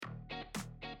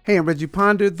Hey, I'm Reggie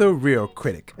Ponder, the Real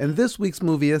Critic, and this week's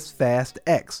movie is Fast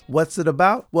X. What's it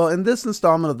about? Well, in this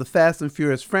installment of the Fast and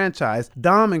Furious franchise,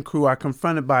 Dom and crew are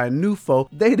confronted by a new foe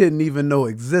they didn't even know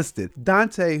existed.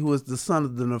 Dante, who is the son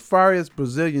of the nefarious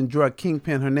Brazilian drug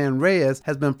kingpin Hernan Reyes,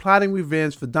 has been plotting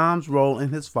revenge for Dom's role in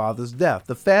his father's death.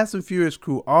 The Fast and Furious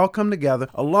crew all come together,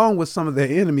 along with some of their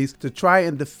enemies, to try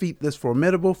and defeat this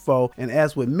formidable foe, and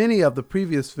as with many of the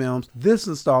previous films, this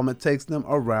installment takes them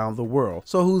around the world.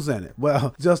 So who's in it?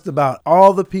 Well, just about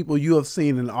all the people you have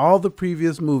seen in all the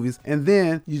previous movies, and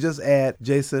then you just add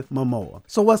Jason Momoa.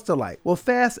 So what's the like? Well,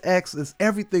 Fast X is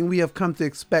everything we have come to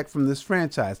expect from this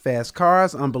franchise. Fast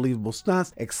cars, unbelievable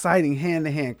stunts, exciting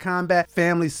hand-to-hand combat,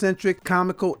 family-centric,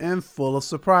 comical, and full of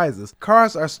surprises.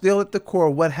 Cars are still at the core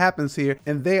of what happens here,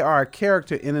 and they are a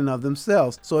character in and of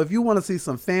themselves. So if you want to see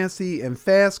some fancy and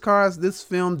fast cars, this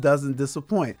film doesn't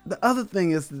disappoint. The other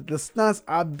thing is that the stunts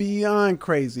are beyond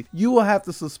crazy. You will have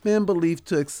to suspend belief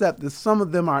to accept that some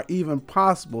of them are even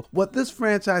possible. What this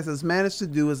franchise has managed to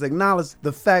do is acknowledge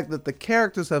the fact that the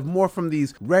characters have more from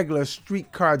these regular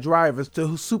streetcar drivers to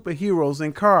superheroes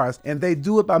in cars, and they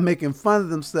do it by making fun of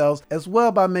themselves as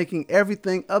well by making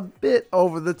everything a bit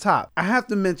over the top. I have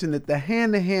to mention that the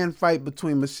hand-to-hand fight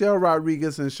between Michelle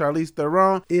Rodriguez and Charlize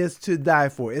Theron is to die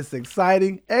for. It's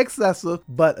exciting, excessive,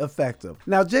 but effective.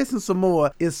 Now, Jason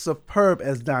Momoa is superb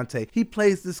as Dante. He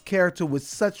plays this character with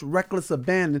such reckless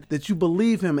abandon that you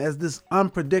believe him as this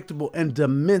unpredictable and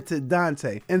demented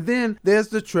Dante. And then there's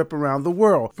the trip around the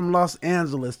world, from Los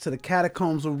Angeles to the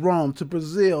catacombs of Rome to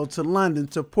Brazil to London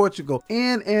to Portugal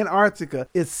and Antarctica.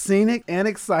 It's scenic and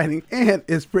exciting, and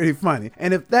it's pretty funny.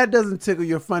 And if that doesn't tickle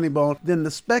your funny bone, then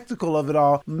the spectacle of it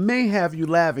all may have you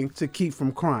laughing to keep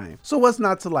from crying. So what's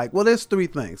not to like? Well, there's three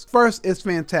things. First, it's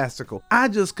fantastical. I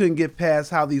just couldn't get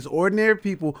past how these ordinary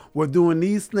people were doing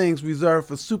these things reserved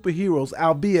for superheroes,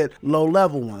 albeit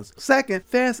low-level ones. Second,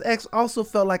 Fast X also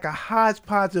felt like a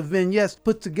hodgepodge of vignettes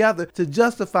put together to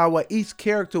justify why each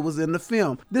character was in the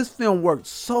film. This film worked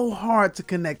so hard to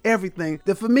connect everything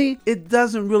that for me, it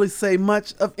doesn't really say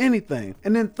much of anything.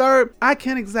 And then third, I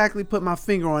can't exactly put my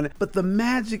finger on it, but the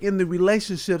magic in the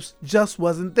relationships just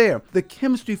wasn't there. The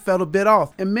chemistry felt a bit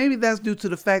off, and maybe that's due to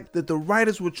the fact that the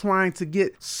writers were trying to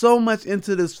get so much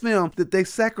into this film that they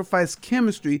sacrificed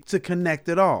chemistry to connect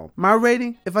it all. My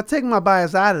rating? If I take my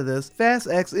bias out of this, Fast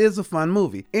X is a fun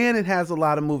movie, and it has a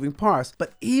lot of moving parts,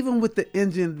 but even with the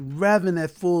engine revving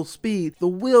at full speed, the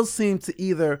wheels seem to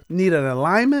either need an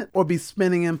alignment or be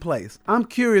spinning in place. I'm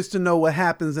curious to know what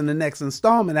happens in the next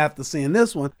installment after seeing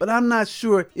this one, but I'm not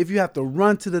sure if you have to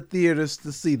run to the theaters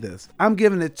to see this. I'm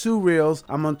giving it 2 reels.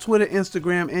 I'm on Twitter,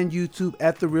 Instagram, and YouTube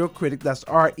at The Real Critic. That's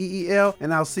REEL,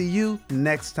 and I'll see you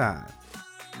next time.